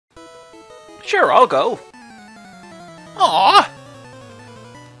Sure, I'll go. Aw!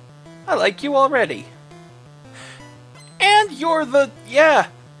 I like you already. And you're the... Yeah,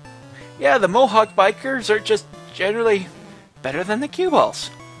 the Mohawk bikers are just generally better than the Cueballs.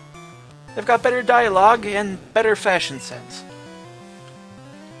 They've got better dialogue and better fashion sense.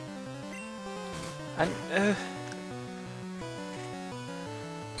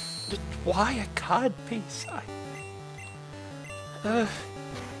 Why a codpiece?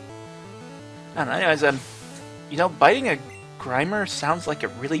 I don't know. Anyways, you know, biting a Grimer sounds like a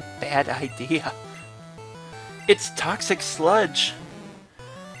really bad idea. It's toxic sludge.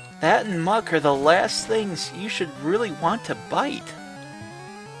 That and muck are the last things you should really want to bite.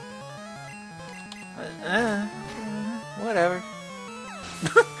 Whatever.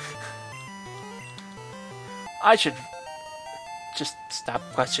 I should just stop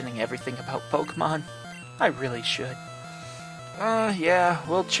questioning everything about Pokemon. I really should. Yeah,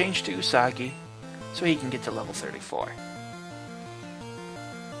 we'll change to Usagi, so he can get to level 34.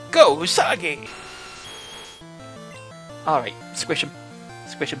 Go, Usagi! Alright, squish him.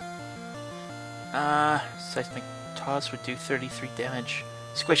 Squish him. Seismic Toss would do 33 damage.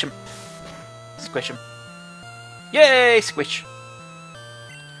 Squish him. Squish him. Yay! Squish!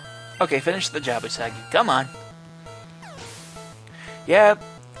 Okay, finish the job, Usagi. Come on. Yeah,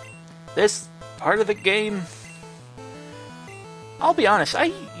 this part of the game... I'll be honest,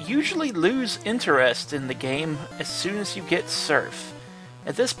 I usually lose interest in the game as soon as you get Surf.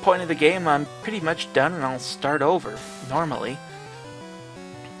 At this point of the game, I'm pretty much done and I'll start over, normally.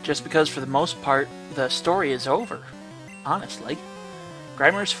 Just because, for the most part, the story is over, honestly.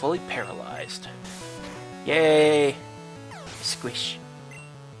 Grimer's fully paralyzed. Yay! Squish.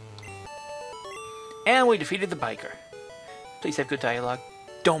 And we defeated the biker. Please have good dialogue.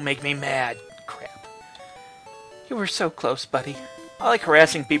 Don't make me mad. Crap. You were so close, buddy. I like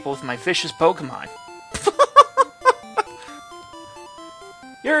harassing people with my vicious Pokemon.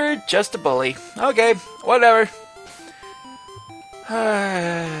 You're just a bully. Okay, whatever.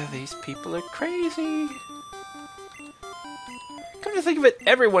 These people are crazy. Come to think of it,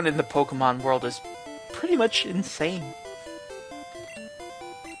 everyone in the Pokemon world is pretty much insane.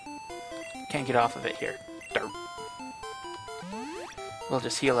 Can't get off of it here. Derp. We'll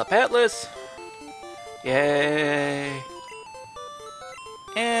just heal up Atlas. Yay.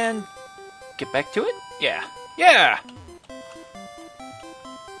 And get back to it? Yeah. Yeah!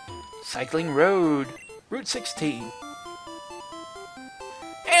 Cycling Road. Route 16.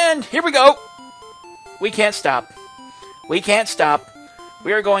 And here we go! We can't stop. We can't stop.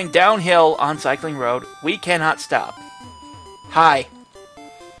 We are going downhill on Cycling Road. We cannot stop. Hi.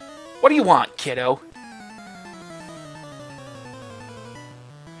 What do you want, kiddo?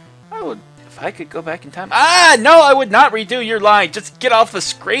 If I could go back in time... Ah! No, I would not redo your line. Just get off the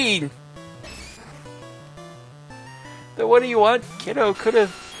screen. The what do you want, kiddo could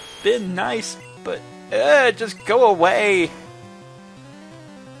have been nice, but... just go away.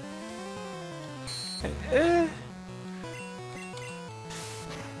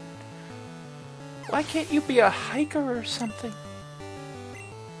 Why can't you be a hiker or something?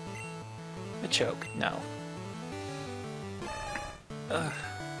 A choke, no.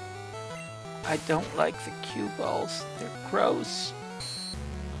 I don't like the Cueballs. They're gross.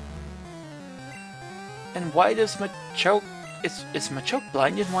 And why does Machoke... Is Machoke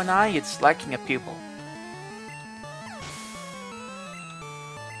blind in one eye? It's lacking a pupil.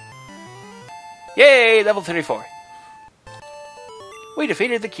 Yay! Level 34. We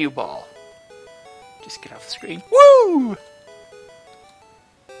defeated the Cueball. Just get off the screen. Woo!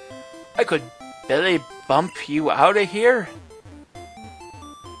 I could belly bump you out of here.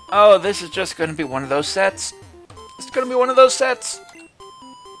 Oh, this is just going to be one of those sets. It's going to be one of those sets.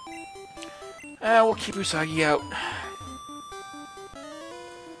 We'll keep Usagi out.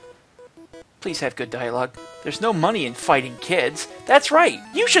 Please have good dialogue. There's no money in fighting kids. That's right.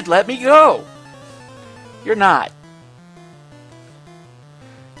 You should let me go. You're not.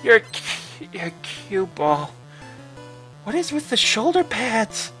 You're a cue ball. What is with the shoulder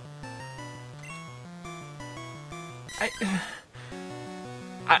pads?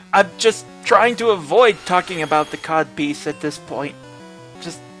 I'm just trying to avoid talking about the cod piece at this point.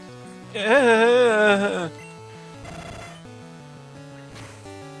 Just...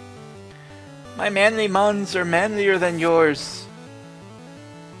 My manly muns are manlier than yours.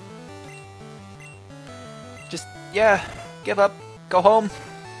 Just, yeah, give up. Go home.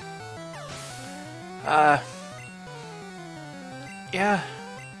 Yeah.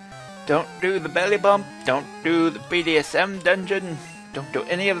 Don't do the belly bump. Don't do the BDSM dungeon. Don't do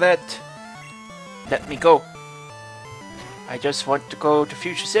any of that. Let me go. I just want to go to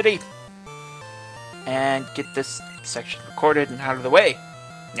Fuchsia City. and get this section recorded and out of the way.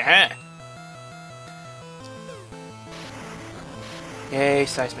 Yeah. Yay,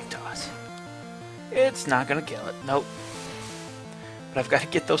 seismic toss. It's not gonna kill it. Nope. But I've got to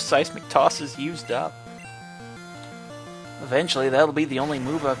get those seismic tosses used up. Eventually, that'll be the only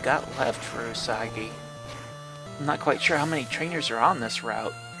move I've got left for Usagi. I'm not quite sure how many trainers are on this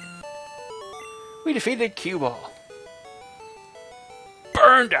route. We defeated Cueball.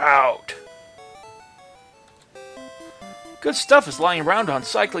 Burned out! Good stuff is lying around on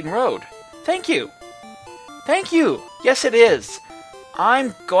Cycling Road. Thank you! Thank you! Yes, it is!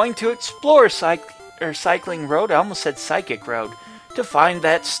 I'm going to explore Cycling Road, I almost said Psychic Road, to find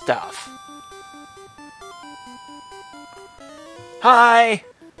that stuff. Hi!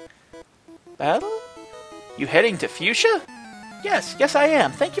 Battle? You heading to Fuchsia? Yes, I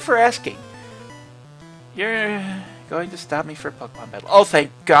am. Thank you for asking. You're going to stop me for a Pokemon battle. Oh,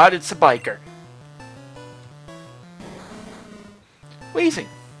 thank God, it's a biker. Wheezing.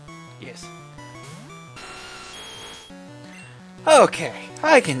 Yes. Okay,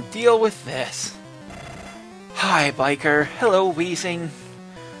 I can deal with this. Hi, biker. Hello, wheezing.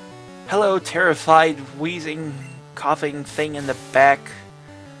 Hello, terrified, wheezing, coughing thing in the back.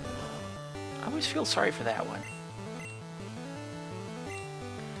 I always feel sorry for that one.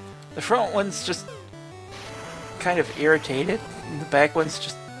 The front one's just kind of irritated, and the back one's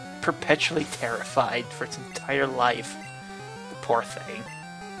just perpetually terrified for its entire life. The poor thing.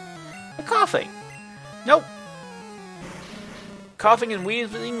 The coughing. Nope. Coughing and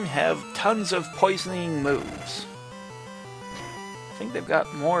wheezing have tons of poisoning moves. I think they've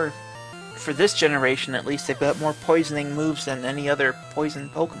got more, for this generation at least, they've got more poisoning moves than any other poison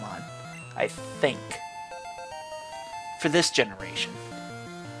Pokemon. I think. For this generation.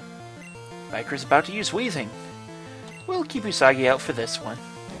 Biker's about to use wheezing. We'll keep Usagi out for this one.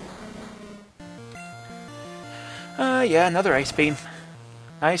 Yeah, another Ice Beam.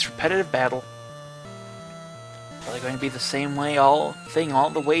 Nice repetitive battle. Probably going to be the same way all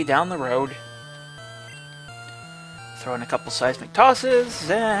the way down the road. Throw in a couple seismic tosses,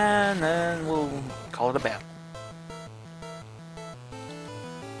 and then we'll call it a battle.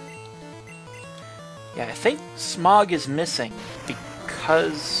 Yeah, I think Smog is missing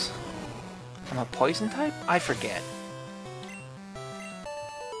because I'm a poison type? I forget.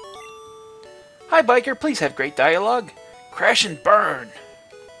 Hi, biker. Please have great dialogue. Crash and burn.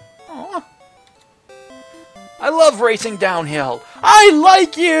 Aww. I love racing downhill. I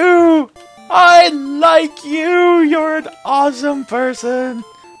like you! I like you! You're an awesome person!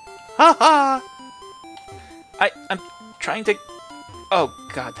 Haha! I'm trying to... Oh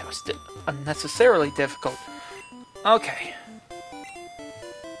god, that was unnecessarily difficult. Okay.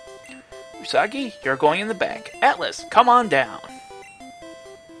 Usagi, you're going in the back. Atlas, come on down.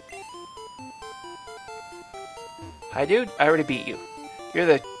 Hi dude, I already beat you. You're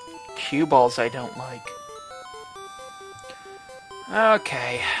the cue balls I don't like.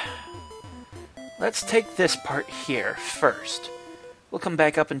 Okay. Let's take this part here first. We'll come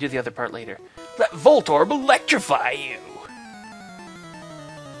back up and do the other part later. Let Voltorb electrify you!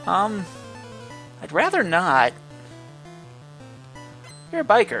 I'd rather not. You're a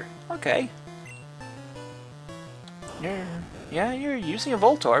biker. Okay. You're using a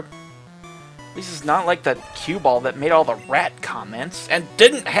Voltorb. At least it's not like the Cueball that made all the rat comments and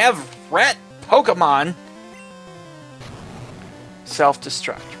didn't have rat Pokemon.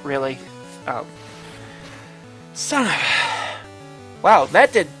 Self-destruct. Really? Oh. Son of... Wow,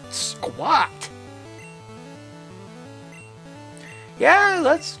 that did squat. Yeah,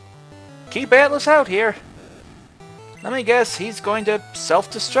 let's keep Atlas out here. Let me guess, he's going to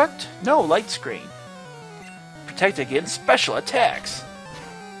self-destruct? No, light screen. Protect against special attacks.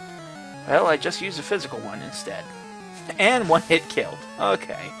 Well, I just used a physical one instead. And one hit killed.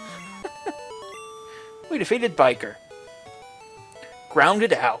 Okay. We defeated Biker.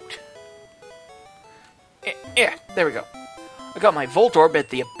 Grounded out. Yeah, there we go. I got my Voltorb at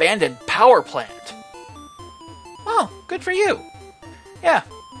the abandoned power plant. Oh, good for you. Yeah,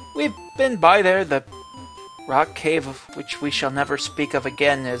 we've been by there. The rock cave, of which we shall never speak of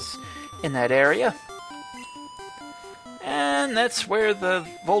again, is in that area. And that's where the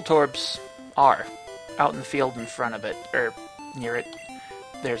Voltorbs are. Out in the field in front of it. Or near it.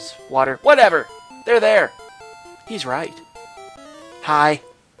 There's water. Whatever! They're there! He's right. Hi.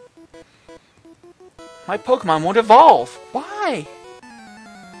 My Pokemon won't evolve. Why?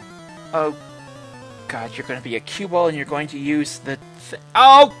 Oh, God, you're going to be a Cueball and you're going to use the...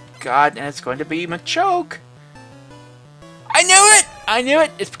 Oh, God, and it's going to be Machoke. I knew it! I knew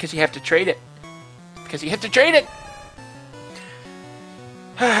it! It's because you have to trade it. Because you have to trade it!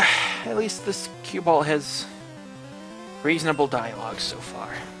 At least this Cueball has reasonable dialogue so far.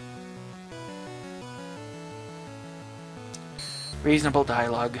 Reasonable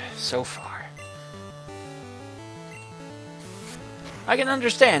dialogue so far. I can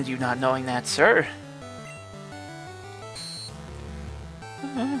understand you not knowing that, sir.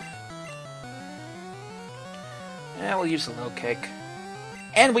 Yeah, we'll use a low kick.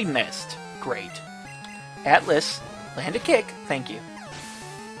 And we missed. Great. Atlas, land a kick. Thank you.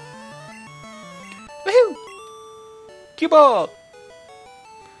 Woohoo! Cueball!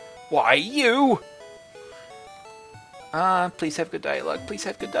 Why, you? Please have good dialogue. Please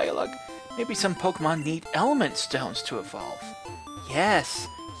have good dialogue. Maybe some Pokemon need element stones to evolve. Yes.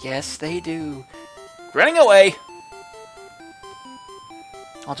 Yes, they do. Running away!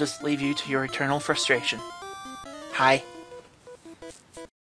 I'll just leave you to your eternal frustration. Hi.